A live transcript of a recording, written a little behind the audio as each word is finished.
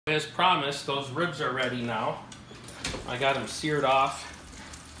As promised, those ribs are ready now. I got them seared off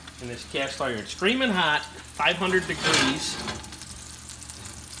in this cast iron. Screaming hot, 500 degrees.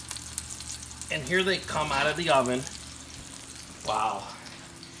 And here they come out of the oven. Wow.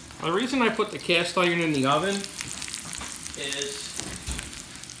 The reason I put the cast iron in the oven is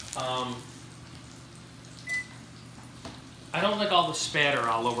I don't like all the spatter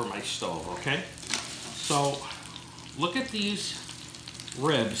all over my stove, okay? So look at these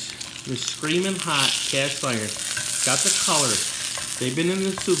ribs, this screaming hot cast iron. Got the color. They've been in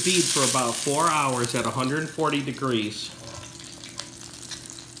the sous vide for about 4 hours at 140 degrees.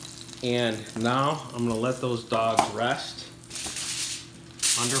 And now I'm gonna let those dogs rest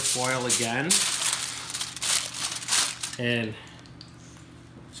under foil again. And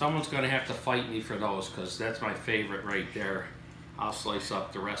someone's gonna have to fight me for those because that's my favorite right there. I'll slice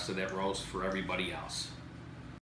up the rest of that roast for everybody else.